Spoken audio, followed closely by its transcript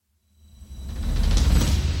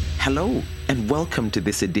Hello, and welcome to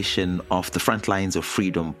this edition of the Frontlines of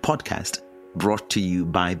Freedom podcast, brought to you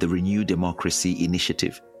by the Renew Democracy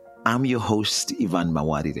Initiative. I'm your host, Ivan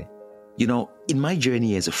Mawarire. You know, in my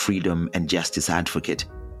journey as a freedom and justice advocate,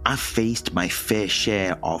 I've faced my fair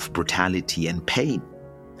share of brutality and pain.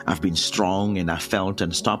 I've been strong and I've felt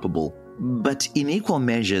unstoppable, but in equal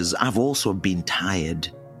measures, I've also been tired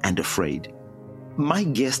and afraid. My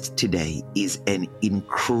guest today is an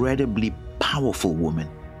incredibly powerful woman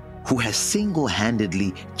who has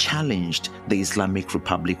single-handedly challenged the Islamic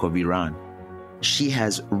Republic of Iran. She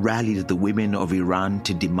has rallied the women of Iran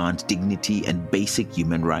to demand dignity and basic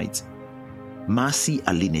human rights. Masih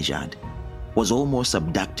Alinejad was almost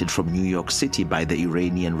abducted from New York City by the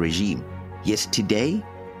Iranian regime. Yet today,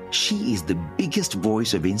 she is the biggest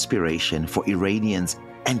voice of inspiration for Iranians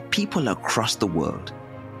and people across the world.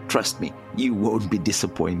 Trust me, you won't be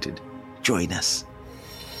disappointed. Join us.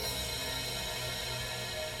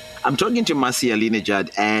 I'm talking to Masih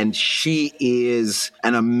Alinejad, and she is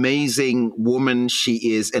an amazing woman.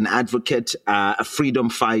 She is an advocate, a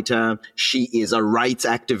freedom fighter. She is a rights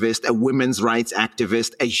activist, a women's rights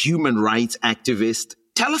activist, a human rights activist.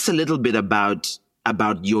 Tell us a little bit about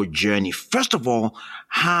your journey. First of all,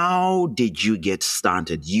 how did you get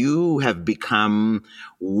started? You have become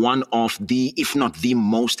one of the, if not the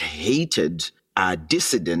most hated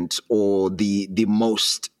dissident or the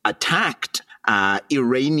most attacked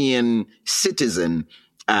Iranian citizen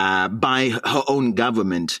by her own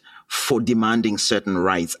government for demanding certain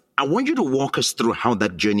rights. I want you to walk us through how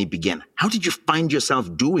that journey began. How did you find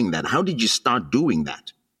yourself doing that? How did you start doing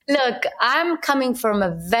that? Look, I'm coming from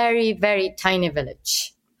a very, very tiny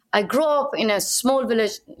village. I grew up in a small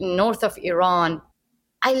village north of Iran.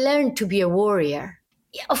 I learned to be a warrior.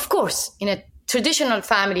 Of course, in a traditional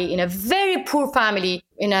family, in a very poor family,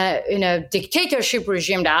 in a dictatorship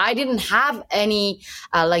regime that I didn't have any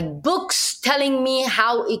books telling me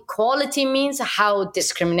how equality means, how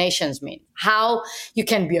discriminations mean, how you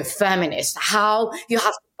can be a feminist, how you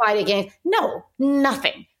have to fight against. No,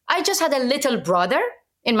 nothing. I just had a little brother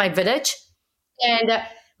in my village, and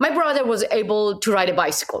my brother was able to ride a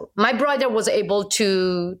bicycle. My brother was able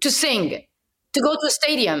to sing, to go to a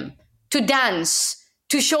stadium, to dance,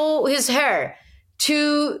 to show his hair,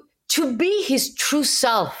 to be his true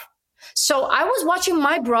self. So I was watching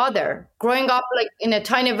my brother growing up in a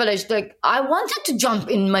tiny village. I wanted to jump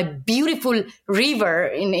in my beautiful river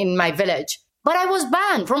in my village, but I was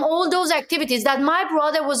banned from all those activities that my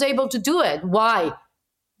brother was able to do it. Why?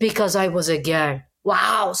 Because I was a girl.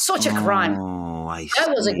 Wow, such a crime. Oh, I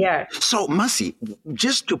was a girl. So, Masih,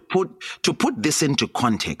 just to put this into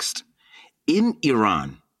context, in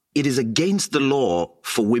Iran, it is against the law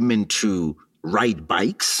for women to ride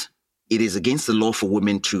bikes. It is against the law for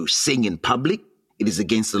women to sing in public. It is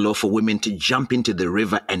against the law for women to jump into the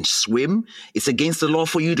river and swim. It's against the law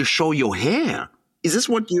for you to show your hair. Is this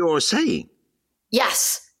what you're saying?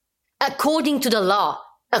 Yes. According to the law,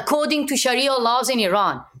 according to Sharia laws in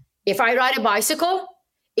Iran, if I ride a bicycle,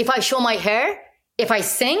 if I show my hair, if I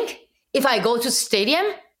sing, if I go to stadium,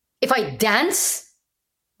 if I dance,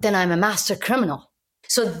 then I'm a master criminal.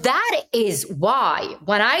 So that is why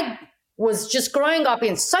when I was just growing up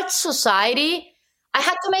in such society, I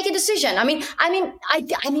had to make a decision.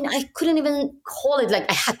 I couldn't even call it like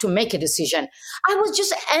I had to make a decision. I was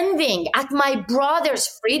just envying at my brother's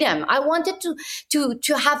freedom. I wanted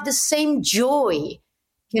to have the same joy,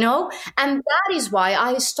 and that is why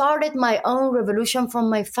I started my own revolution from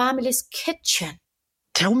my family's kitchen.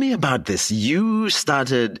 Tell me about this. You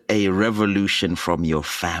started a revolution from your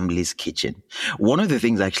family's kitchen. One of the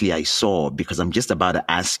things actually I saw, because I'm just about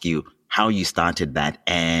to ask you how you started that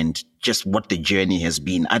and just what the journey has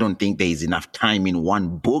been. I don't think there is enough time in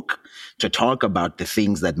one book to talk about the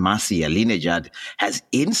things that Masih Alinejad has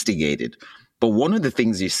instigated. But one of the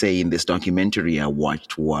things you say in this documentary I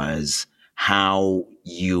watched was how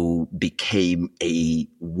you became a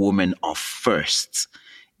woman of firsts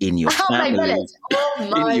in your family,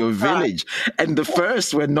 in your village. And the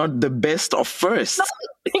firsts were not the best of firsts. No,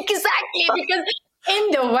 exactly, because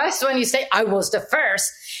in the West, when you say I was the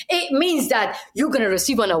first, it means that you're going to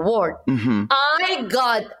receive an award. Mm-hmm. I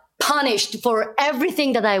got punished for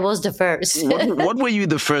everything that I was the first. What were you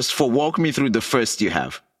the first for? Walk me through the first you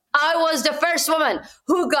have. I was the first woman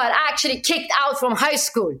who got actually kicked out from high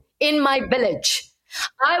school in my village.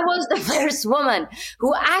 I was the first woman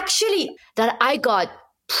who that I got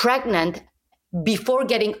pregnant before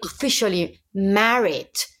getting officially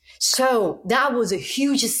married. So that was a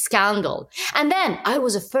huge scandal. And then I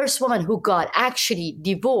was the first woman who got actually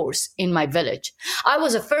divorced in my village. I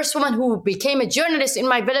was the first woman who became a journalist in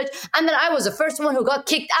my village. And then I was the first one who got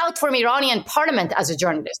kicked out from Iranian parliament as a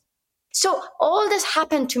journalist. So all this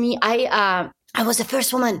happened to me. I was the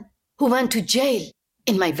first woman who went to jail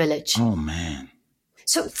in my village. Oh, man.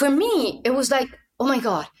 So for me, it was like, oh my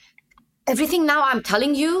God, everything now I'm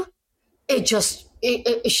telling you,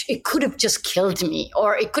 it could have just killed me,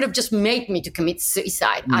 or it could have just made me to commit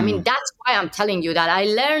suicide. I mean, that's why I'm telling you that I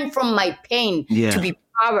learned from my pain to be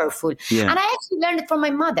powerful. Yeah. And I actually learned it from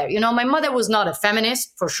my mother. You know, my mother was not a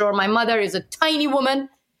feminist, for sure. My mother is a tiny woman.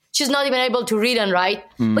 She's not even able to read and write,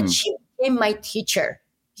 but she became my teacher.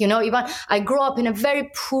 You know, even I grew up in a very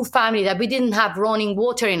poor family that we didn't have running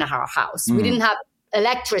water in our house. We didn't have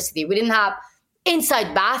electricity. We didn't have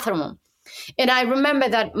inside bathroom. And I remember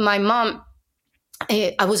that my mom,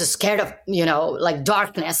 I was scared of, you know, like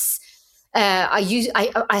darkness.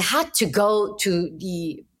 I had to go to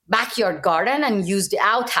the backyard garden and use the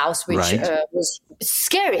outhouse, which was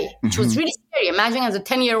scary, which was really scary. Imagine as a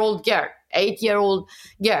 10-year-old girl, 8-year-old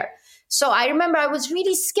girl. So I remember I was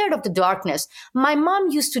really scared of the darkness. My mom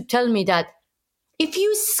used to tell me that if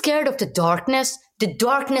you're scared of the darkness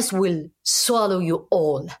will swallow you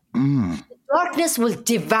all. The darkness will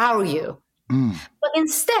devour you. But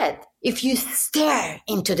instead, if you stare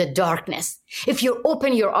into the darkness, if you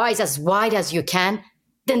open your eyes as wide as you can,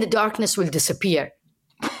 then the darkness will disappear.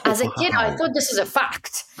 As a kid, I thought this is a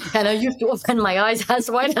fact. And I used to open my eyes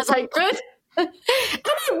as wide as I could. And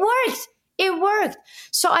it worked. It worked.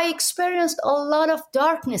 So I experienced a lot of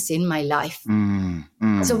darkness in my life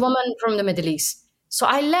as a woman from the Middle East. So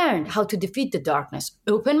I learned how to defeat the darkness,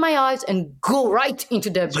 open my eyes and go right into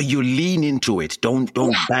the... So you lean into it. Don't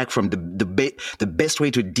back from the best way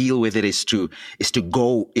to deal with it is to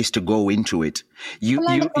go into it.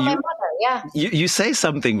 You say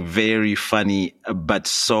something very funny, but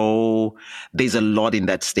so there's a lot in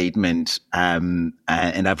that statement. And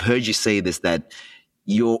I've heard you say this, that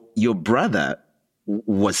your brother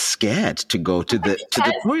was scared to go to the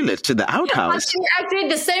toilet, to the outhouse. Actually,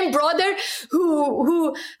 the same brother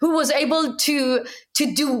who was able to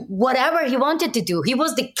do whatever he wanted to do. He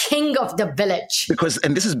was the king of the village. Because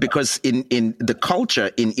in the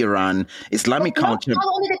culture in Iran, Islamic culture, not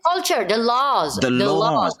only the culture, the laws. The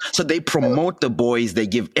laws. So they promote the boys. They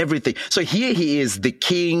give everything. So here he is, the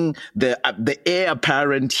king, the heir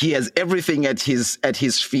apparent. He has everything at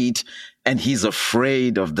his feet. And he's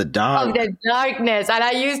afraid of the dark. Of the darkness. And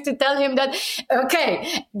I used to tell him that,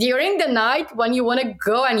 okay, during the night when you want to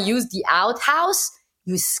go and use the outhouse,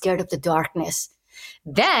 you're scared of the darkness.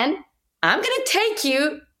 Then I'm going to take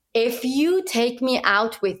you if you take me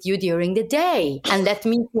out with you during the day and let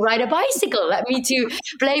me ride a bicycle, let me to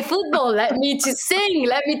play football, let me to sing,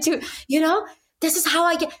 let me to, this is how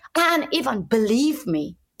I get. And even believe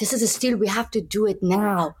me, this is still, we have to do it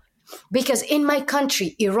now. Because in my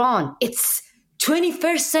country, Iran, it's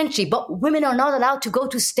 21st century, but women are not allowed to go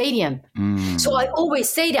to stadium. So I always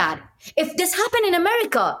say that if this happened in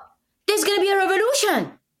America, there's going to be a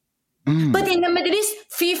revolution. But in the Middle East,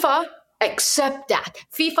 FIFA accept that.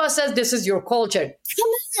 FIFA says this is your culture.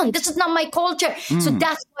 Come on, this is not my culture. So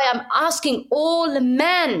that's why I'm asking all the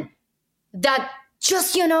men that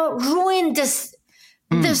just, ruin this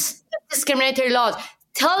discriminatory laws.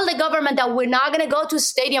 Tell the government that we're not going to go to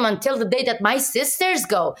stadium until the day that my sisters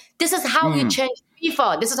go. This is how you change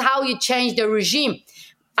FIFA. This is how you change the regime.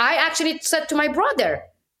 I actually said to my brother,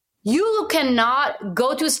 you cannot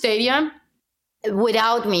go to stadium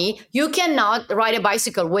without me. You cannot ride a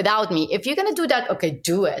bicycle without me. If you're going to do that, okay,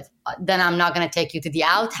 do it. Then I'm not going to take you to the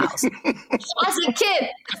outhouse. As a kid.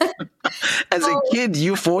 As a kid,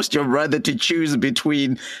 you forced your brother to choose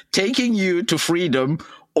between taking you to freedom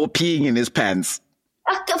or peeing in his pants.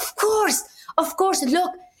 Of course.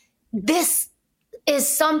 Look, this is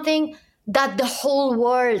something that the whole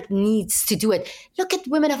world needs to do it. Look at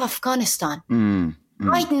women of Afghanistan.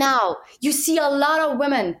 Right now, you see a lot of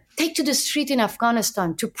women take to the street in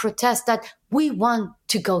Afghanistan to protest that we want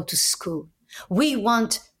to go to school. We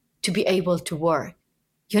want to be able to work.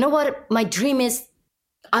 You know what my dream is?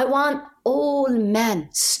 I want all men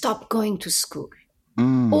stop going to school.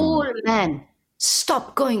 All men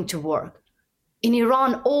stop going to work. In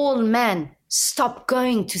Iran, all men stop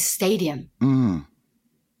going to stadium.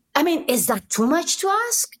 I mean, is that too much to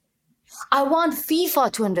ask? I want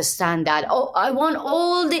FIFA to understand that. I want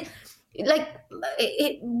all the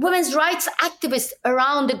women's rights activists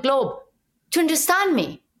around the globe to understand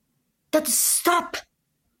me. That stop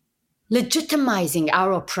legitimizing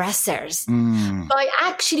our oppressors by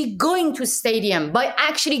actually going to stadium, by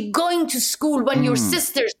actually going to school when your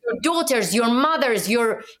sisters, your daughters, your mothers,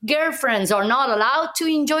 your girlfriends are not allowed to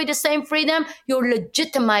enjoy the same freedom. You're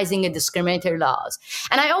legitimizing a discriminatory laws.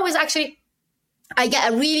 And I always actually I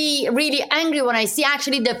get really, really angry when I see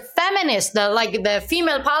actually the feminists, the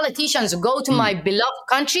female politicians go to my beloved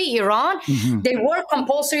country, Iran. They wear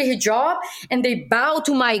compulsory hijab and they bow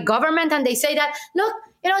to my government and they say that, look,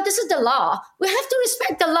 this is the law. We have to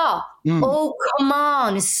respect the law. Oh, come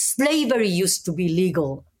on. Slavery used to be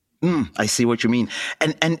legal. I see what you mean.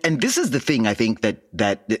 And this is the thing, I think that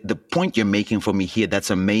the point you're making for me here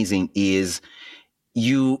that's amazing is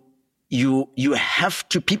people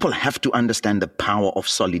have to understand the power of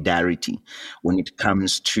solidarity when it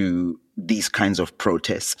comes to these kinds of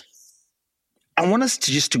protests. I want us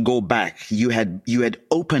to go back. You had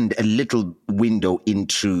opened a little window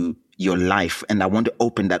into your life, and I want to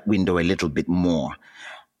open that window a little bit more.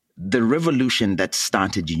 The revolution that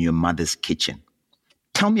started in your mother's kitchen.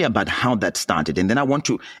 Tell me about how that started. And then I want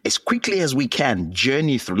to, as quickly as we can,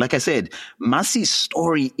 journey through. Like I said, Masi's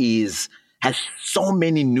story has so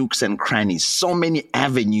many nooks and crannies, so many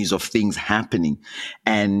avenues of things happening.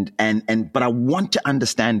 But I want to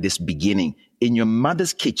understand this beginning. In your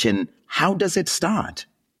mother's kitchen, how does it start?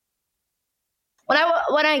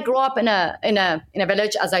 When I grew up in a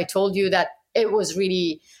village, as I told you, that it was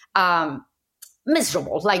really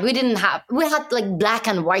miserable. Like we had like black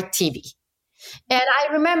and white TV. And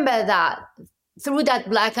I remember that through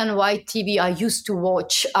that black and white TV, I used to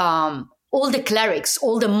watch all the clerics,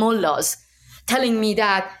 all the mullahs telling me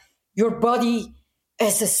that your body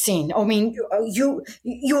is a sin. I mean,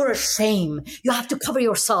 you're a shame. You have to cover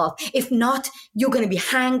yourself. If not, you're going to be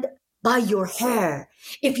hanged by your hair.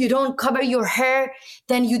 If you don't cover your hair,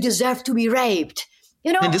 then you deserve to be raped.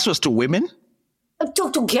 And this was to women?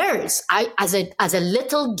 To girls. As a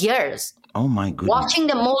little girls. Oh my goodness. Watching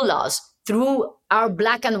the mullahs through our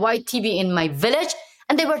black and white TV in my village,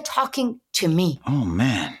 and they were talking to me. Oh,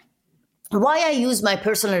 man. Why I use my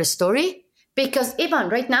personal story? Because Ivan,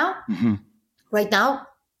 right now,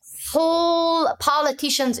 whole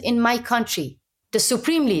politicians in my country, the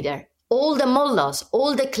supreme leader, all the mullahs,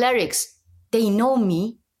 all the clerics, they know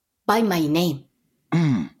me by my name.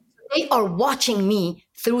 They are watching me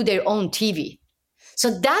through their own TV.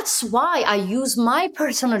 So that's why I use my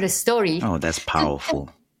personal story. Oh, that's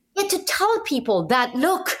powerful. To tell people that,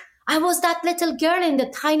 look, I was that little girl in the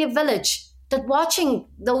tiny village that watching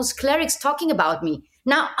those clerics talking about me.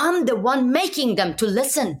 Now I'm the one making them to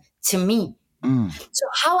listen to me. So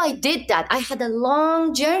how I did that, I had a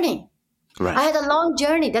long journey. Right. I had a long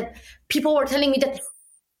journey that people were telling me that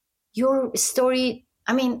your story,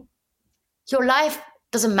 I mean, your life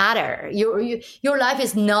doesn't matter. Your life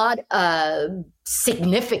is not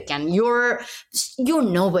significant. You're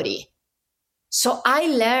nobody. So I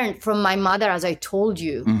learned from my mother, as I told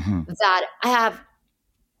you, that I have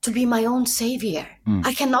to be my own savior.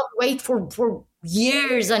 I cannot wait for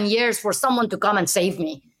years and years for someone to come and save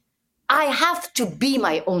me. I have to be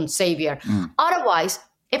my own savior. Otherwise,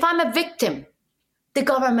 if I'm a victim, the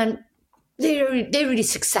government, they're really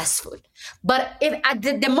successful. But if at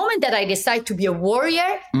the moment that I decide to be a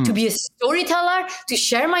warrior, to be a storyteller, to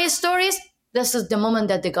share my stories, this is the moment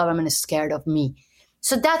that the government is scared of me.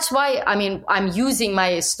 So that's why, I mean, I'm using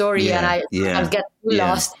my story and I get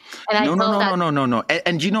lost. And No.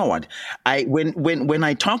 And you know what? When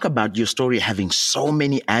I talk about your story having so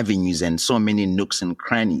many avenues and so many nooks and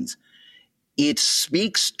crannies, it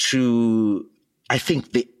speaks to, I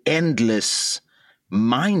think, the endless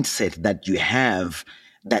mindset that you have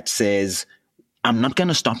that says, I'm not going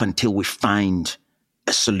to stop until we find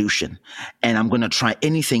a solution. And I'm going to try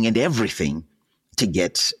anything and everything to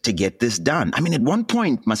get this done. I mean, at one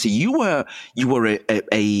point, Masi, you were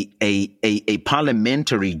a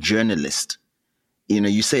parliamentary journalist.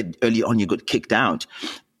 You said early on you got kicked out,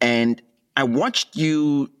 and I watched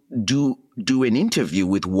you do an interview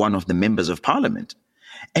with one of the members of parliament,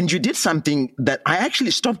 and you did something that I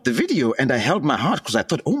actually stopped the video and I held my heart because I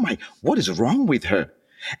thought, oh my, what is wrong with her?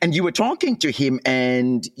 And you were talking to him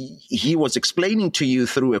and he was explaining to you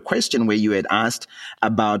through a question where you had asked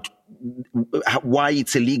about why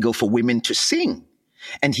it's illegal for women to sing.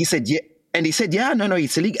 And he said, yeah. And he said, yeah, no,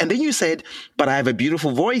 it's illegal. And then you said, but I have a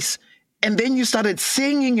beautiful voice. And then you started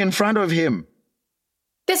singing in front of him.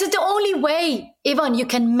 This is the only way, Ivan, you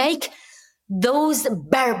can make those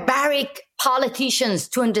barbaric politicians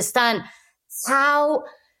to understand how,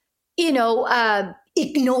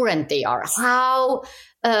 ignorant they are, how,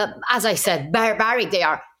 as I said, barbaric they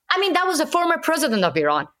are. I mean, that was a former president of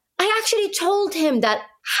Iran. I actually told him that,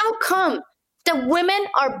 how come the women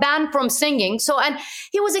are banned from singing? And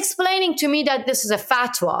he was explaining to me that this is a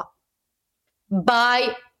fatwa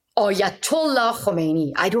by Ayatollah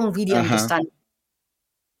Khomeini. I don't really understand.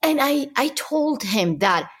 And I told him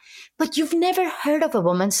that, but you've never heard of a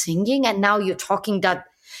woman singing, and now you're talking that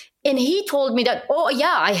And he told me that, oh,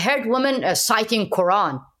 yeah, I heard women citing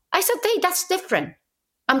Quran. I said, hey, that's different.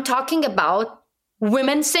 I'm talking about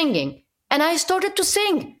women singing. And I started to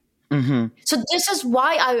sing. Mm-hmm. So this is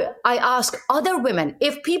why I ask other women,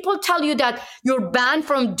 if people tell you that you're banned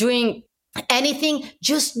from doing anything,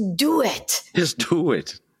 just do it. Just do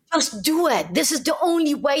it. Just do it. This is the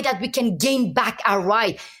only way that we can gain back our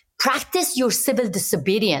right. Practice your civil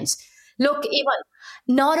disobedience. Look, even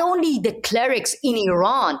not only the clerics in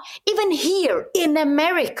Iran, even here in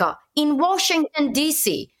America, in Washington,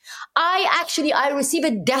 D.C., I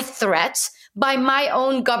received death threats by my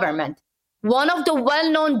own government. One of the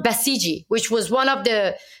well-known Basiji, which was one of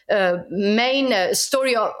the main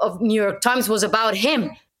story of New York Times, was about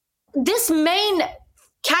him. This main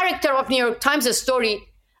character of New York Times' story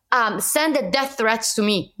sent death threats to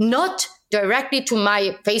me, not directly to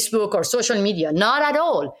my Facebook or social media, not at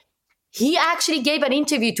all. He actually gave an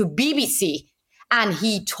interview to BBC, and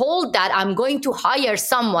he told that I'm going to hire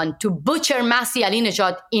someone to butcher Masih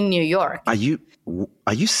Alinejad in New York. Are you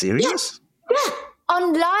serious? Yeah.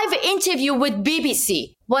 On live interview with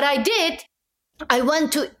BBC. What I did, I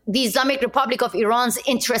went to the Islamic Republic of Iran's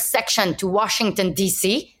interest section to Washington,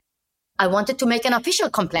 D.C. I wanted to make an official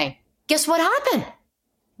complaint. Guess what happened?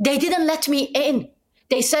 They didn't let me in.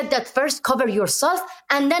 They said that first cover yourself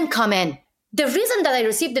and then come in. The reason that I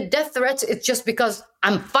received the death threats is just because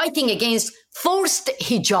I'm fighting against forced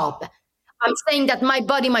hijab. I'm saying that my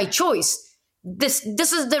body, my choice. This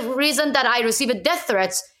is the reason that I received death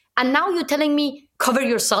threats. And now you're telling me cover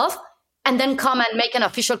yourself and then come and make an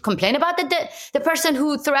official complaint about the person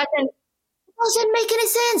who threatened. It doesn't make any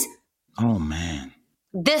sense. Oh, man.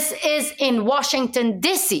 This is in Washington,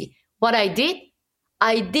 D.C. What I did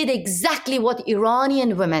exactly what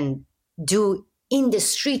Iranian women do in the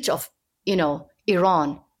street of,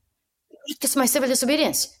 Iran. It's my civil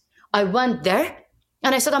disobedience. I went there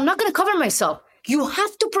and I said, I'm not going to cover myself. You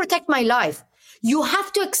have to protect my life. You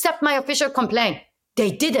have to accept my official complaint.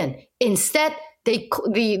 They didn't. Instead,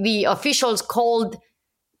 the officials called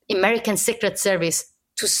American Secret Service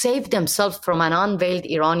to save themselves from an unveiled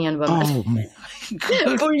Iranian woman. Oh, my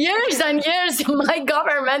God. For years and years,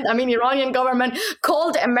 Iranian government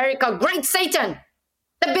called America Great Satan,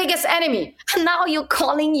 the biggest enemy. And now you're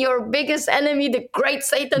calling your biggest enemy the Great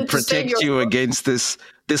Satan to save protect you against this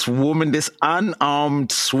woman, this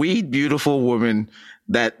unarmed, sweet, beautiful woman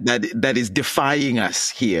that is defying us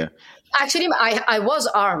here. Actually, I was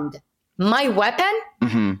armed. My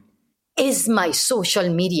weapon is my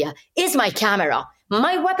social media, is my camera.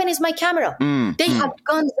 My weapon is my camera. They have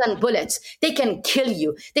guns and bullets. They can kill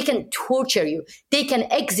you. They can torture you. They can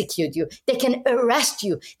execute you. They can arrest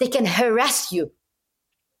you. They can harass you.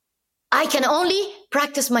 I can only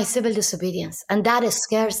practice my civil disobedience, and that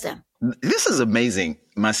scares them. This is amazing,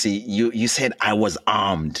 Masih. You said I was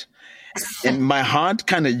armed. And my heart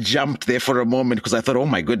kind of jumped there for a moment because I thought, oh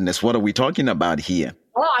my goodness, what are we talking about here?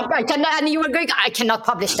 Oh, I cannot, and you were going, I cannot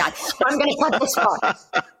publish that. I'm going to cut this part.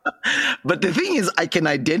 But the thing is, I can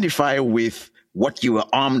identify with what you were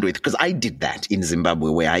armed with because I did that in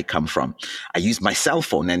Zimbabwe, where I come from. I used my cell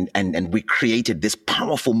phone and we created this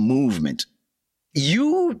powerful movement.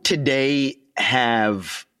 You today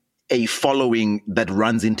have a following that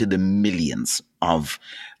runs into the millions of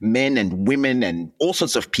men and women and all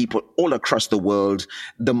sorts of people all across the world.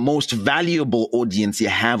 The most valuable audience you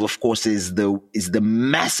have, of course, is the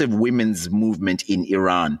massive women's movement in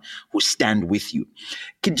Iran who stand with you.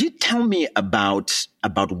 Could you tell me about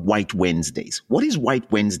White Wednesdays? What is White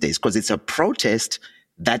Wednesdays? Because it's a protest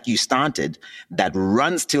that you started that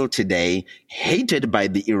runs till today, hated by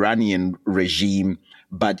the Iranian regime,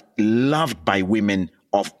 but loved by women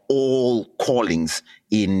of all callings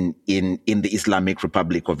in the Islamic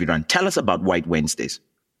Republic of Iran. Tell us about White Wednesdays.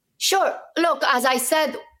 Sure. Look, as I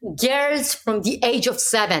said, girls from the age of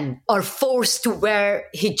 7 are forced to wear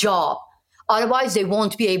hijab. Otherwise, they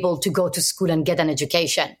won't be able to go to school and get an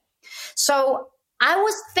education. So I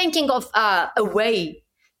was thinking of a way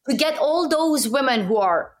to get all those women who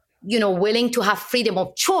are, willing to have freedom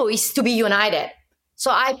of choice to be united.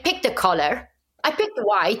 So I picked a color. I picked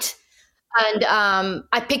white, and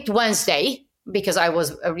I picked Wednesday because I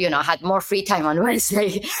was, had more free time on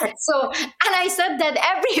Wednesday. And I said that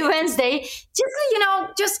every Wednesday,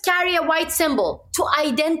 just carry a white symbol to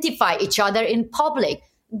identify each other in public.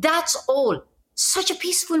 That's all. Such a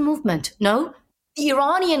peaceful movement, no? The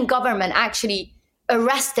Iranian government actually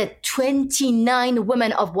arrested 29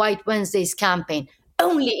 women of White Wednesday's campaign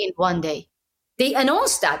only in one day. They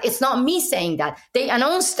announced that. It's not me saying that. They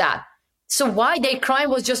announced that. So why their crime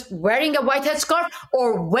was just wearing a white headscarf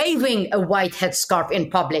or waving a white headscarf in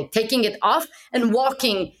public, taking it off and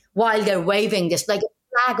walking while they're waving this. Like,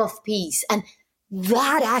 flag of peace. And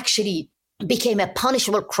that actually became a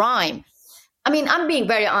punishable crime. I mean, I'm being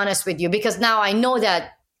very honest with you because now I know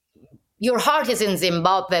that your heart is in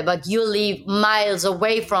Zimbabwe, but you live miles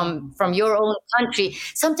away from your own country.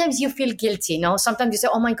 Sometimes you feel guilty, no? Sometimes you say,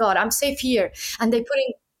 oh my God, I'm safe here. And they're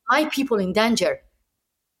putting my people in danger.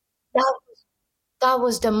 That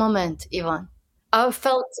was the moment, Ivan. I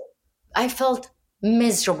felt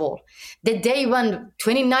miserable. The day when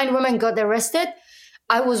 29 women got arrested,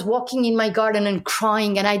 I was walking in my garden and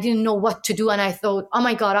crying and I didn't know what to do. And I thought, oh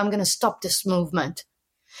my God, I'm going to stop this movement.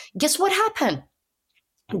 Guess what happened?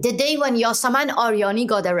 The day when Yasaman Aryani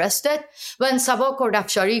got arrested, when Sabah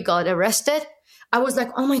Kordafshari got arrested, I was like,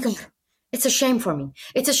 oh my God, it's a shame for me.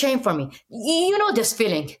 It's a shame for me. You know this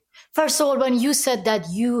feeling. First of all, when you said that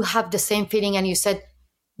you have the same feeling and you said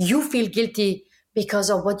you feel guilty because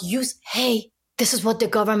of what hey, this is what the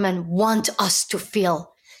government want us to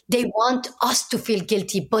feel. They want us to feel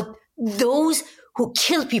guilty, but those who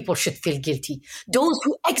kill people should feel guilty. Those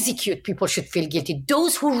who execute people should feel guilty.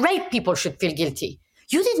 Those who rape people should feel guilty.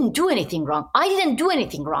 You didn't do anything wrong. I didn't do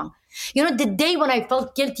anything wrong. You know, the day when I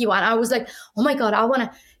felt guilty, when I was like, oh my God, I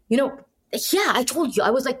want to, I told you, I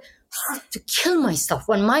was like, I have to kill myself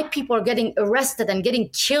when my people are getting arrested and getting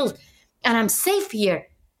killed and I'm safe here.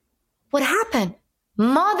 What happened?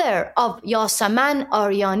 Mother of Yasaman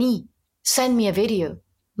Aryani sent me a video.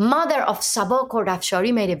 Mother of Sabah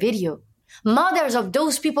Kordafshari made a video. Mothers of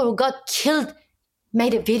those people who got killed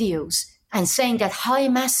made videos and saying that, hi,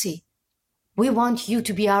 Masih, we want you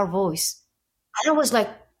to be our voice. And I was like,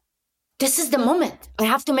 this is the moment. I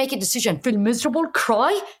have to make a decision. Feel miserable,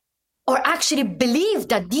 cry, or actually believe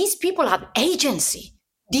that these people have agency.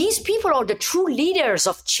 These people are the true leaders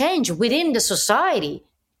of change within the society.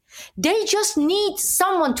 They just need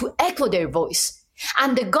someone to echo their voice.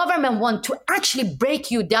 And the government want to actually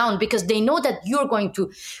break you down because they know that you're going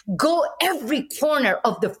to go every corner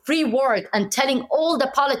of the free world and telling all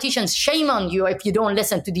the politicians, shame on you if you don't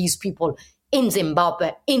listen to these people in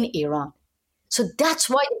Zimbabwe, in Iran. So that's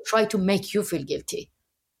why they try to make you feel guilty.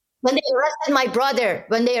 When they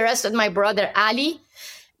arrested my brother Ali,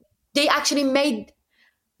 they actually made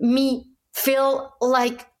me feel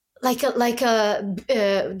like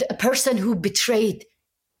a person who betrayed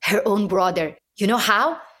her own brother. You know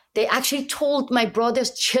how? They actually told my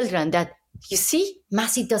brother's children that, you see,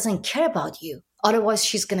 Masih doesn't care about you. Otherwise,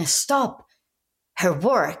 she's going to stop her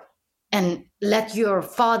work and let your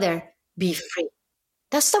father be free.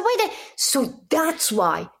 That's the way so that's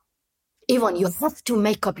why, Ivan, you have to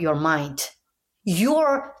make up your mind.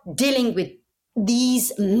 You're dealing with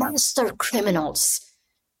these master criminals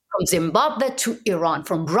from Zimbabwe to Iran,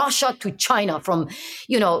 from Russia to China, from,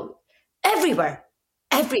 everywhere,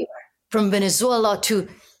 from Venezuela to,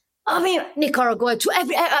 Nicaragua to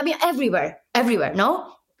everywhere,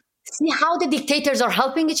 no? See how the dictators are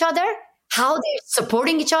helping each other, how they're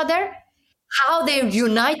supporting each other, how they're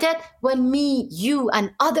united. When me, you,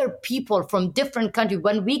 and other people from different countries,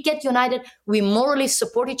 when we get united, we morally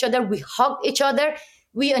support each other, we hug each other,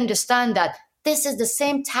 we understand that this is the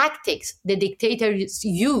same tactics the dictators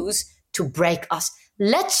use to break us.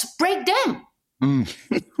 Let's break them.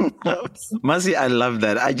 Masih, I love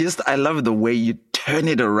that. I love the way you turn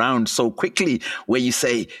it around so quickly, where you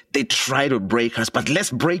say they try to break us, but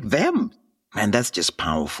let's break them. Man, that's just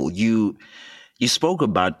powerful. You spoke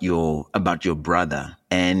about your brother,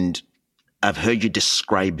 and I've heard you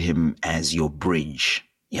describe him as your bridge,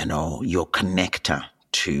 your connector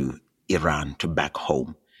to Iran, to back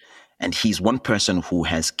home. And he's one person who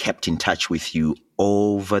has kept in touch with you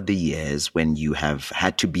over the years when you have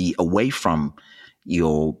had to be away from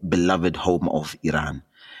your beloved home of Iran.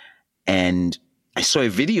 And I saw a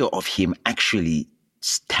video of him actually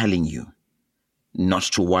telling you not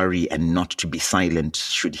to worry and not to be silent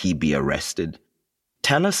should he be arrested.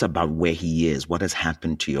 Tell us about where he is, what has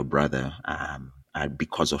happened to your brother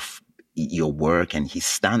because of your work and his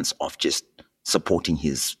stance of just supporting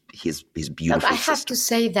his beautiful I have to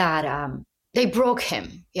say that they broke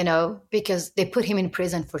him, because they put him in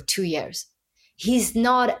prison for 2 years. He's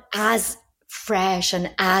not as fresh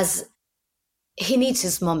and he needs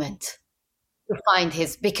his moment to find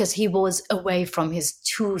because he was away from his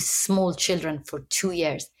 2 small children for 2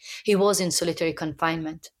 years. He was in solitary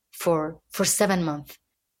confinement for 7 months.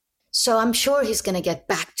 So I'm sure he's going to get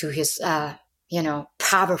back to his,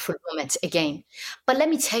 powerful moments again. But let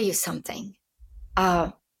me tell you something.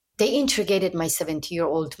 They interrogated my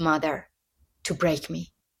 70-year-old mother to break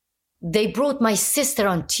me. They brought my sister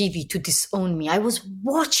on TV to disown me. I was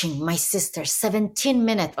watching my sister. 17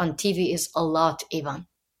 minutes on TV is a lot, Ivan.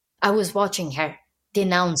 I was watching her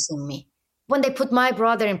denouncing me. When they put my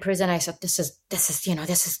brother in prison, I said, this is,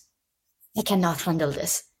 I cannot handle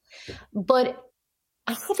this. But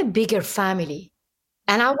I have a bigger family,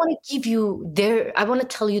 and I want to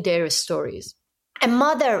tell you their stories. A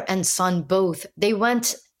mother and son both, they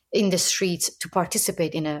went in the streets to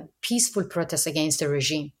participate in a peaceful protest against the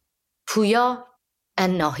regime. Pooya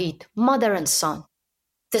and Nahid, mother and son.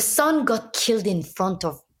 The son got killed in front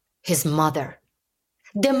of his mother.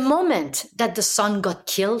 The moment that the son got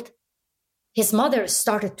killed, his mother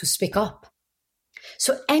started to speak up.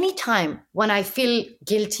 So anytime when I feel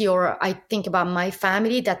guilty or I think about my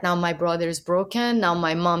family, that now my brother is broken, now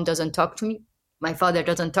my mom doesn't talk to me, my father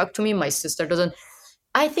doesn't talk to me, my sister doesn't,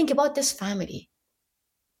 I think about this family.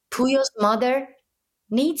 Pooya's mother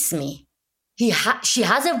needs me. She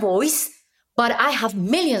has a voice, but I have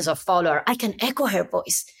millions of followers. I can echo her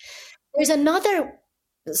voice. There's another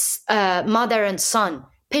mother and son.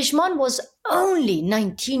 Pejman was only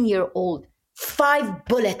 19-year-old. 5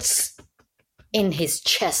 bullets in his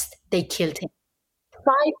chest. They killed him. 5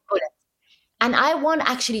 bullets. And I want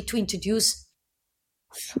actually to introduce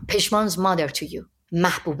Pejman's mother to you,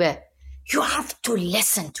 Mahbube. You have to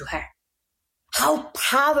listen to her. How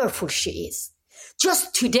powerful she is.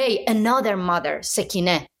 Just today, another mother,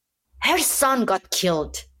 Sekineh, her son got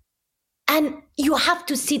killed. And you have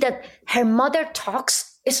to see that her mother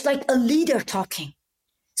talks, it's like a leader talking.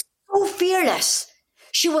 So fearless.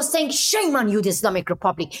 She was saying, shame on you, the Islamic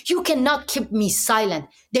Republic. You cannot keep me silent.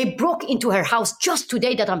 They broke into her house just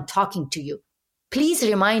today that I'm talking to you. Please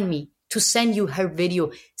remind me to send you her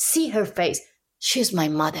video. See her face. She's my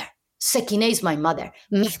mother. Sekineh is my mother.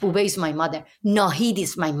 Mahbube is my mother. Nahid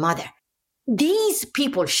is my mother. These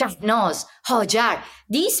people, Shahnaz, Hajar,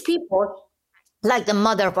 these people, like the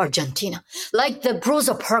mother of Argentina, like the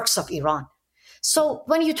Rosa Parks of Iran. So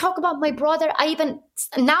when you talk about my brother,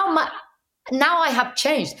 now I have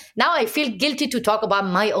changed. Now I feel guilty to talk about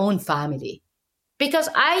my own family, because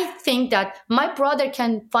I think that my brother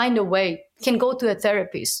can find a way, can go to a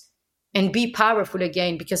therapist and be powerful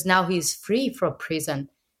again, because now he's free from prison.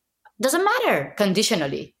 Doesn't matter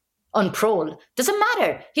conditionally, on parole. Doesn't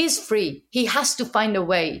matter. He's free. He has to find a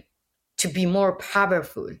way to be more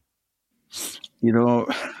powerful. You know,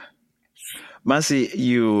 Masi,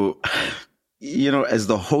 you know, as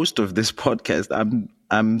the host of this podcast,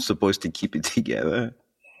 I'm supposed to keep it together.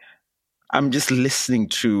 I'm just listening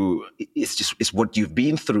to, it's what you've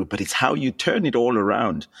been through, but it's how you turn it all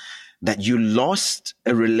around. That you lost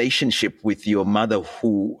a relationship with your mother,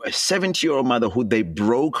 a 70-year-old mother who they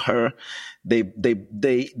broke her.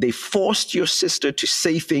 They forced your sister to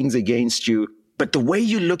say things against you. But the way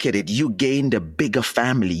you look at it, you gained a bigger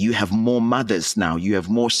family. You have more mothers now. You have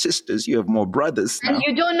more sisters. You have more brothers now. And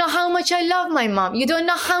you don't know how much I love my mom. You don't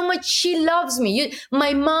know how much she loves me.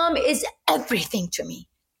 My mom is everything to me.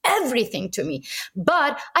 Everything to me.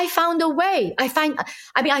 But I found a way.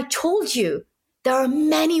 I told you, there are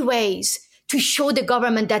many ways to show the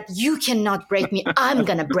government that you cannot break me. I'm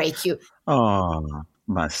going to break you. Oh,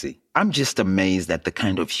 Masi, I'm just amazed at the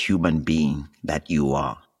kind of human being that you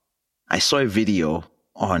are. I saw a video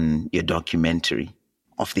on your documentary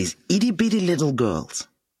of these itty-bitty little girls,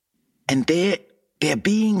 and they're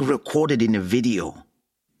being recorded in a video,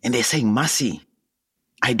 and they're saying, Masi,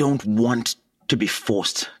 I don't want to be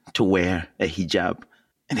forced to wear a hijab.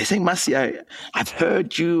 And they're saying, Masi, I've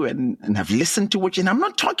heard you and I've listened to what you, and I'm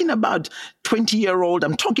not talking about 20-year-old.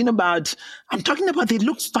 I'm talking about they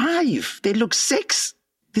look 5, they look 6,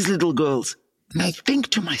 these little girls. And I think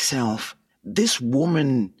to myself, this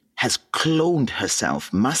woman has cloned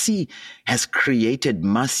herself. Masi has created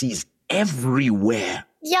Masis everywhere.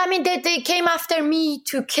 Yeah, I mean, they came after me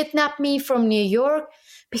to kidnap me from New York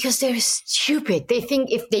because they're stupid. They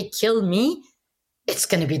think if they kill me, it's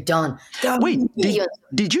going to be done. Wait,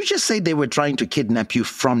 did you just say they were trying to kidnap you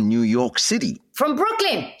from New York City? From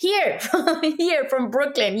Brooklyn, here from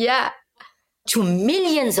Brooklyn, yeah. To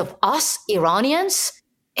millions of us Iranians,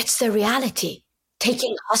 it's the reality.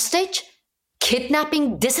 Taking hostage,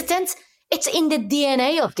 kidnapping dissidents, it's in the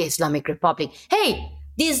DNA of the Islamic Republic. Hey,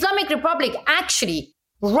 the Islamic Republic actually,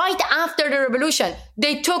 right after the revolution,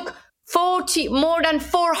 they took more than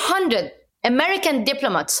 400 American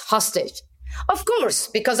diplomats hostage. Of course,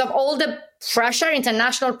 because of all the pressure,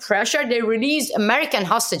 international pressure, they released American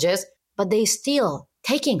hostages, but they still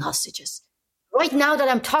taking hostages. Right now that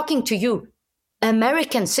I'm talking to you,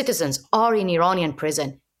 American citizens are in Iranian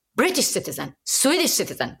prison. British citizen, Swedish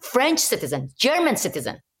citizen, French citizen, German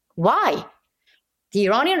citizen. Why? The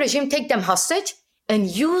Iranian regime take them hostage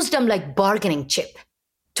and use them like bargaining chip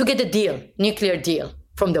to get a deal, nuclear deal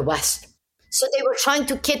from the West. So they were trying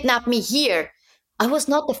to kidnap me here. I was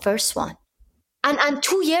not the first one. And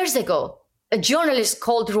 2 years ago, a journalist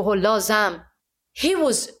called Ruhollah Zam. He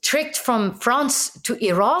was tricked from France to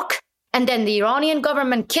Iraq, and then the Iranian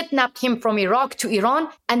government kidnapped him from Iraq to Iran,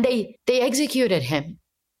 and they executed him.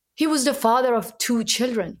 He was the father of 2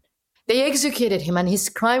 children. They executed him, and his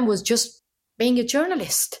crime was just being a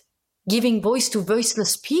journalist, giving voice to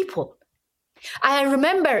voiceless people. I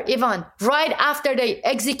remember, Ivan, right after they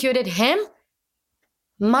executed him,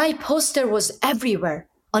 my poster was everywhere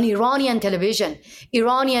on Iranian television,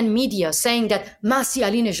 Iranian media saying that Masih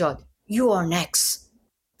Alinejad, you are next.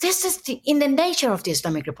 This is in the nature of the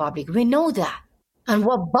Islamic Republic. We know that. And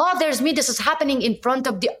what bothers me, this is happening in front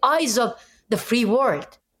of the eyes of the free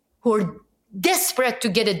world, who are desperate to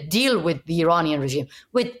get a deal with the Iranian regime,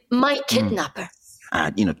 with my kidnapper.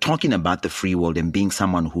 Talking about the free world and being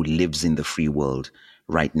someone who lives in the free world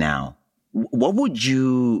right now, what would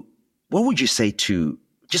you say to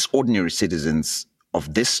just ordinary citizens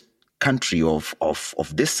of this country, of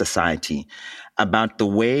this society, about the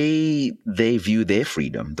way they view their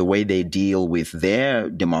freedom, the way they deal with their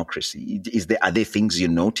democracy? Are there things you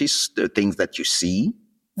notice, things that you see?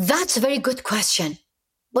 That's a very good question.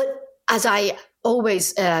 But as I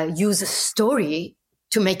always use a story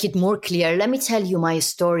to make it more clear, let me tell you my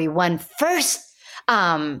story. When first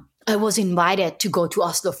I was invited to go to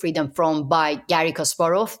Oslo Freedom Forum by Garry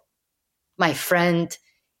Kasparov, my friend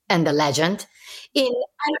and the legend.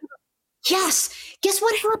 Yes, guess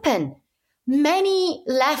what happened? Many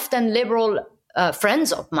left and liberal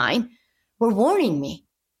friends of mine were warning me,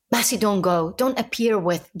 Masih, don't go, don't appear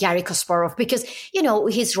with Garry Kasparov because,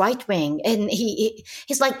 he's right wing. And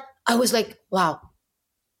he's like, I was like, wow,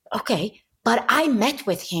 okay. But I met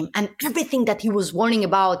with him, and everything that he was warning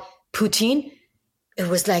about Putin, it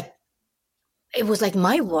was like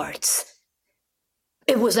my words.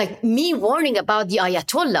 It was like me warning about the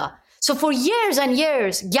Ayatollah. So for years and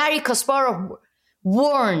years, Garry Kasparov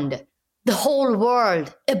warned the whole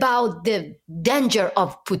world about the danger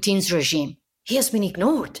of Putin's regime. He has been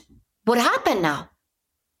ignored. What happened now?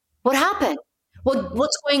 What happened?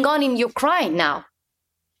 What's going on in Ukraine now?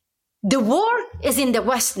 The war is in the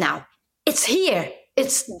West now. It's here.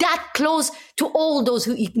 It's that close to all those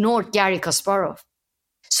who ignored Garry Kasparov.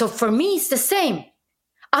 So for me, it's the same.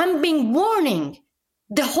 I'm being warning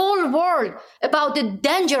the whole world about the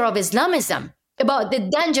danger of Islamism, about the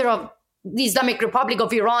danger of the Islamic Republic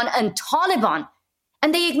of Iran and Taliban.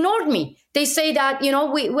 And they ignored me. They say that,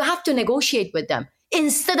 we have to negotiate with them.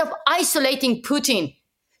 Instead of isolating Putin,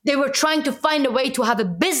 they were trying to find a way to have a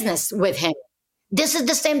business with him. This is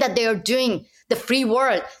the same that they are doing, the free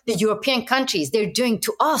world, the European countries, they're doing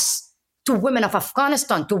to us, to women of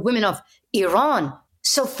Afghanistan, to women of Iran.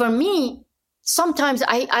 So for me, sometimes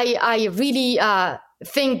I really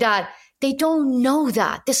think that they don't know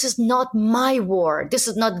that. This is not my war. This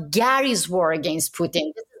is not Gary's war against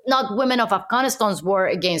Putin. This is not women of Afghanistan's war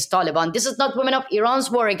against Taliban. This is not women of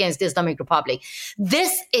Iran's war against the Islamic Republic.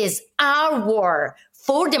 This is our war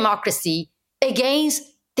for democracy against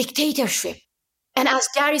dictatorship. And as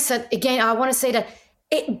Garry said, again, I want to say that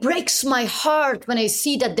it breaks my heart when I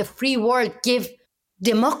see that the free world give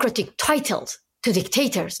democratic titles to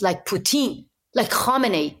dictators like Putin, like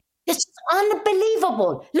Khamenei. It's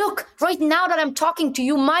unbelievable. Look, right now that I'm talking to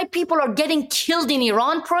you, my people are getting killed in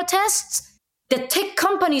Iran protests. The tech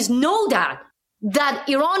companies know that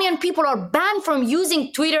Iranian people are banned from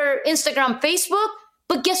using Twitter, Instagram, Facebook.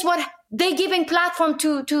 But guess what? They're giving platform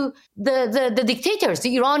to the dictators,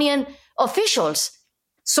 the Iranian officials.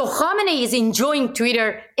 So Khamenei is enjoying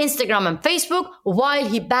Twitter, Instagram, and Facebook while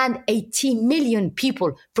he banned 80 million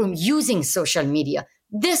people from using social media.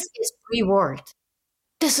 This is free world.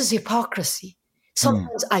 This is hypocrisy.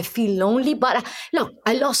 Sometimes I feel lonely, but look,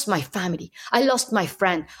 I lost my family. I lost my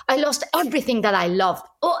friend. I lost everything that I loved.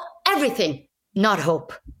 Oh, everything. Not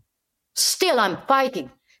hope. Still, I'm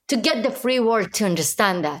fighting to get the free world to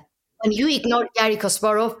understand that. When you ignored Garry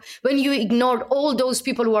Kasparov, when you ignored all those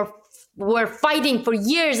people who were fighting for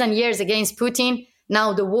years and years against Putin,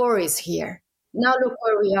 now the war is here. Now look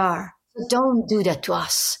where we are. So don't do that to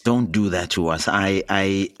us. Don't do that to us. I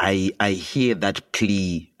hear that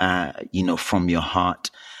plea, from your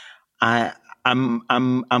heart. I'm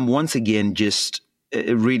once again just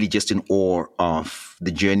really just in awe of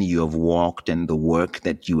the journey you have walked and the work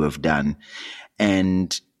that you have done.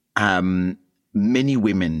 And many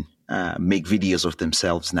women make videos of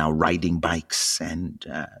themselves now riding bikes, and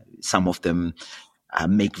some of them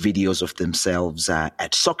make videos of themselves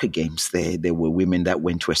at soccer games. There were women that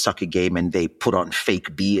went to a soccer game and they put on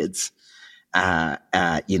fake beards, at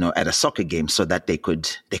a soccer game so that they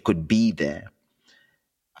could be there.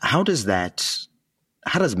 How does that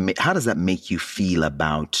make you feel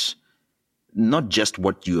about not just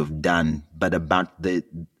what you have done, but about the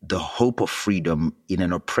hope of freedom in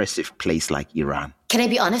an oppressive place like Iran. Can I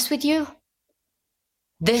be honest with you?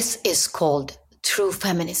 This is called true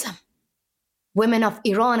feminism. Women of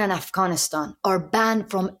Iran and Afghanistan are banned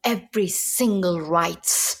from every single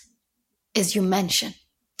rights, as you mentioned,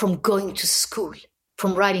 from going to school,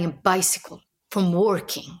 from riding a bicycle, from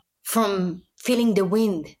working, from feeling the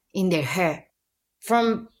wind in their hair,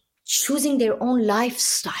 from choosing their own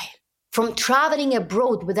lifestyle, from traveling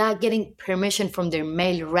abroad without getting permission from their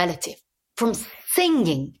male relative, from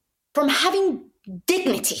singing, from having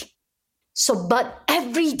dignity. So, but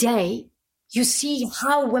every day you see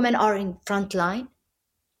how women are in front line,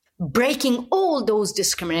 breaking all those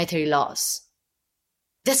discriminatory laws.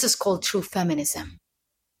 This is called true feminism.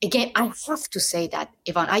 Again, I have to say that,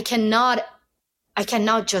 Ivan, I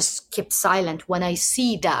cannot just keep silent when I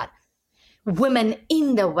see that women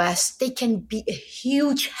in the West, they can be a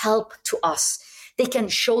huge help to us. They can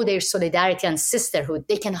show their solidarity and sisterhood.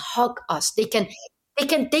 They can hug us. They can,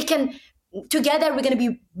 together we're going to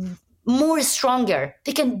be more stronger.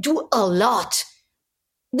 They can do a lot.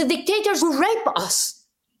 The dictators who rape us,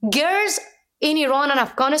 girls in Iran and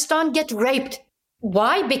Afghanistan get raped.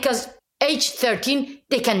 Why? Because age 13,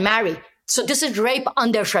 they can marry. So this is rape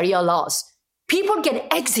under Sharia laws. People get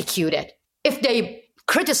executed if they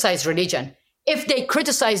criticize religion, if they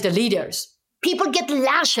criticize the leaders. People get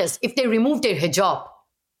lashes if they remove their hijab.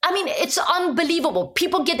 I mean, it's unbelievable.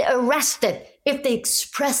 People get arrested if they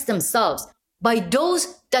express themselves by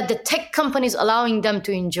those that the tech companies allowing them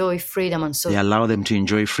to enjoy freedom and so They allow them to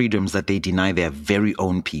enjoy freedoms that they deny their very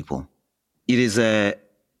own people. It is a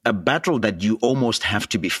battle that you almost have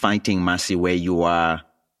to be fighting, Masi, where you are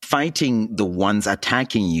fighting the ones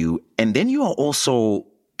attacking you, and then you are also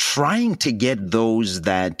trying to get those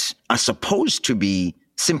that are supposed to be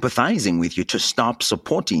sympathizing with you to stop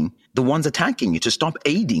supporting the ones attacking you, to stop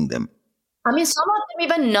aiding them. I mean, some of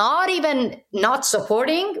them even not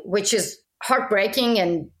supporting, which is heartbreaking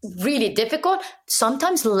and really difficult,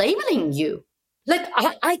 sometimes labeling you. Like,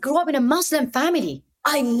 I grew up in a Muslim family.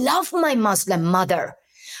 I love my Muslim mother.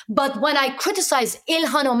 But when I criticized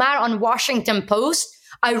Ilhan Omar on Washington Post,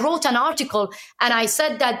 I wrote an article and I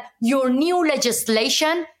said that your new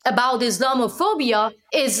legislation about Islamophobia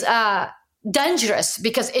is dangerous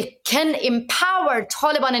because it can empower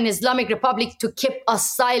Taliban and Islamic Republic to keep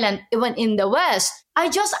us silent even in the West. I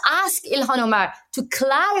just asked Ilhan Omar to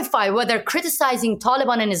clarify whether criticizing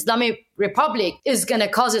Taliban and Islamic Republic is going to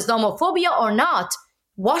cause Islamophobia or not.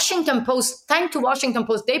 Washington Post, thanks to Washington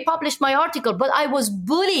Post, they published my article, but I was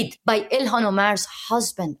bullied by Ilhan Omar's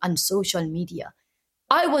husband on social media.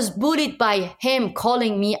 I was bullied by him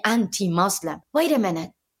calling me anti-Muslim. Wait a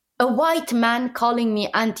minute. A white man calling me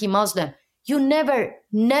anti-Muslim. You never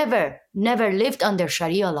lived under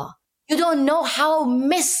Sharia law. You don't know how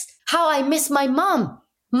I miss my mom.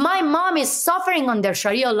 My mom is suffering under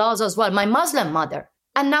Sharia laws as well, my Muslim mother.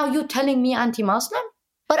 And now you telling me anti-Muslim?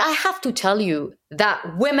 But I have to tell you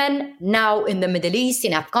that women now in the Middle East,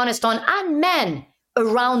 in Afghanistan, and men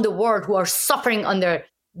around the world who are suffering under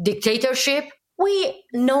dictatorship, we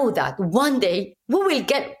know that one day we will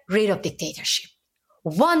get rid of dictatorship.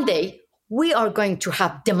 One day we are going to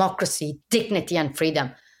have democracy, dignity, and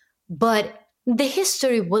freedom. But the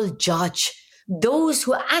history will judge those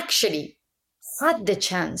who actually had the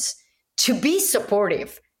chance to be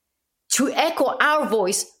supportive, to echo our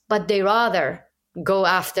voice, but they rather go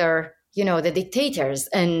after, the dictators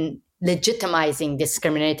and legitimizing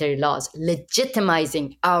discriminatory laws,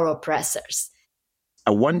 legitimizing our oppressors.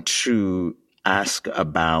 I want to ask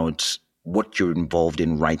about what you're involved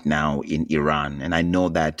in right now in Iran. And I know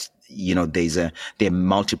that, there are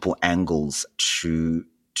multiple angles to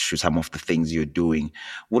some of the things you're doing.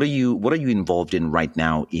 What are you involved in right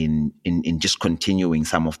now in just continuing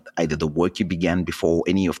some of either the work you began before,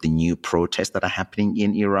 any of the new protests that are happening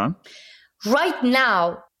in Iran? Right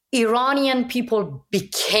now, Iranian people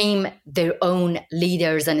became their own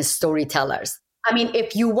leaders and storytellers. I mean,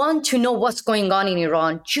 if you want to know what's going on in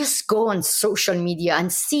Iran, just go on social media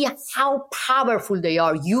and see how powerful they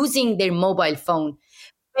are using their mobile phone,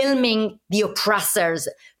 filming the oppressors,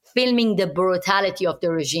 filming the brutality of the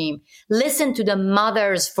regime. Listen to the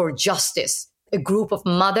Mothers for Justice, a group of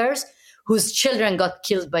mothers whose children got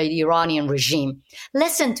killed by the Iranian regime.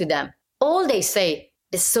 Listen to them. All they say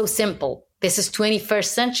is so simple. This is 21st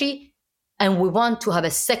century, and we want to have a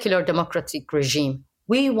secular democratic regime.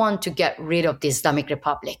 We want to get rid of the Islamic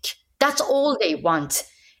Republic. That's all they want.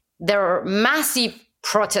 There are massive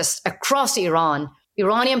protests across Iran.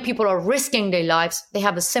 Iranian people are risking their lives. They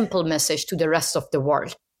have a simple message to the rest of the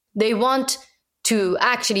world. They want to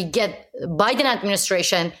actually get Biden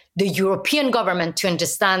administration, the European government to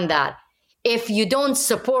understand that if you don't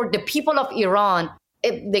support the people of Iran,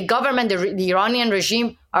 if the government, the Iranian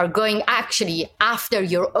regime are going actually after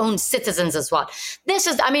your own citizens as well. This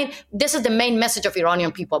is the main message of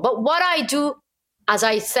Iranian people. But what I do, as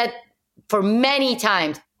I said for many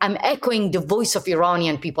times, I'm echoing the voice of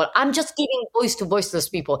Iranian people. I'm just giving voice to voiceless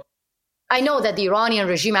people. I know that the Iranian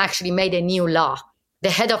regime actually made a new law. The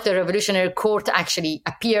head of the Revolutionary Court actually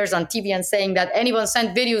appears on TV and saying that anyone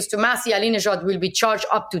sent videos to Masih Alinejad will be charged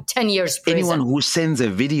up to 10 years prison. Anyone who sends a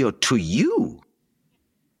video to you?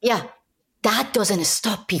 Yeah, that doesn't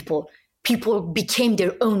stop people. People became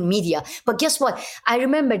their own media. But guess what? I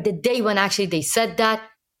remember the day when actually they said that,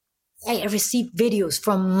 I received videos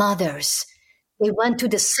from mothers. They went to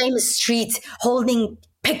the same street holding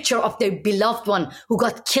picture of their beloved one who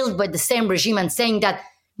got killed by the same regime and saying that,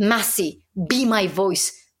 Masih, be my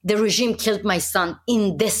voice. The regime killed my son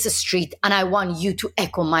in this street and I want you to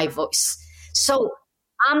echo my voice. So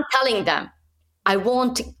I'm telling them, I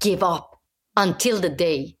won't give up until the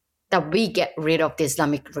day that we get rid of the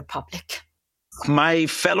Islamic Republic. My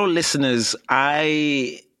fellow listeners,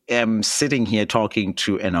 I am sitting here talking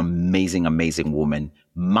to an amazing, amazing woman,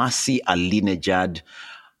 Masih Alinejad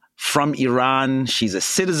from Iran. She's a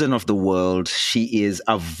citizen of the world. She is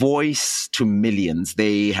a voice to millions.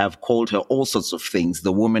 They have called her all sorts of things.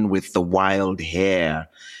 The woman with the wild hair,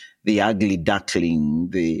 the ugly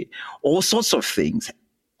duckling, all sorts of things.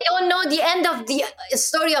 I don't know the end of the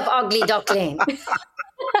story of Ugly Duckling.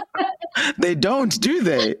 They don't, do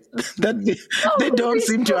they? They don't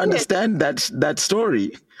seem to understand that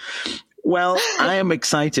story. Well, I am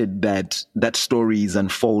excited that that story is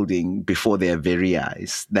unfolding before their very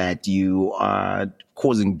eyes, that you are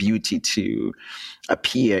causing beauty to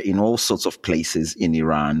appear in all sorts of places in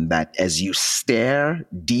Iran, that as you stare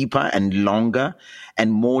deeper and longer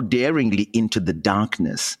and more daringly into the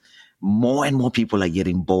darkness, more and more people are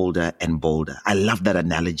getting bolder and bolder. I love that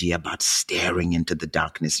analogy about staring into the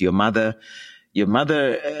darkness. I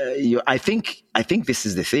think this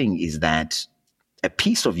is the thing, is that a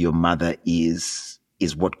piece of your mother is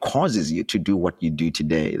what causes you to do what you do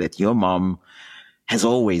today. That your mom has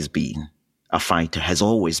always been a fighter, has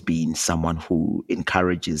always been someone who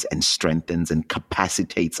encourages and strengthens and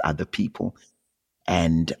capacitates other people.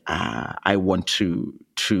 And I want to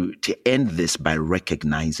end this by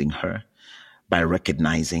recognizing her, by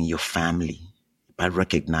recognizing your family, by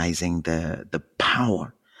recognizing the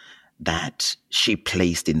power that she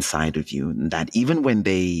placed inside of you, and that even when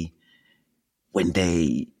they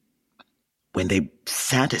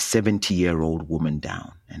sat a 70-year-old woman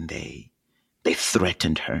down and they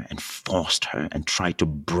threatened her and forced her and tried to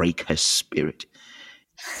break her spirit.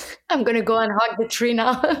 I'm going to go and hug the tree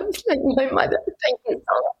now. Like my mother. Thank you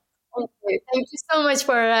so much. Thank you so much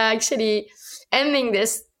for actually ending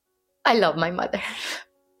this. I love my mother.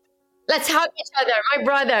 Let's hug each other, my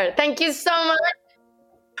brother. Thank you so much.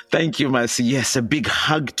 Thank you, Masih. Yes, a big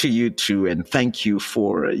hug to you too. And thank you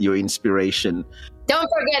for your inspiration. Don't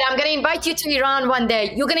forget, I'm going to invite you to Iran one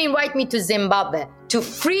day. You're going to invite me to Zimbabwe. To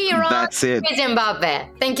free Iran, that's it. Free Zimbabwe.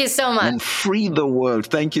 Thank you so much. And free the world.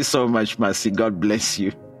 Thank you so much, Masih. God bless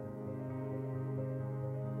you.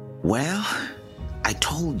 Well, I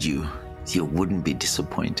told you wouldn't be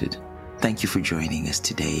disappointed. Thank you for joining us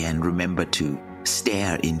today. And remember to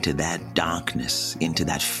stare into that darkness, into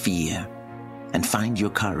that fear, and find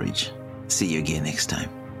your courage. See you again next time.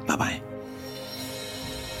 Bye-bye.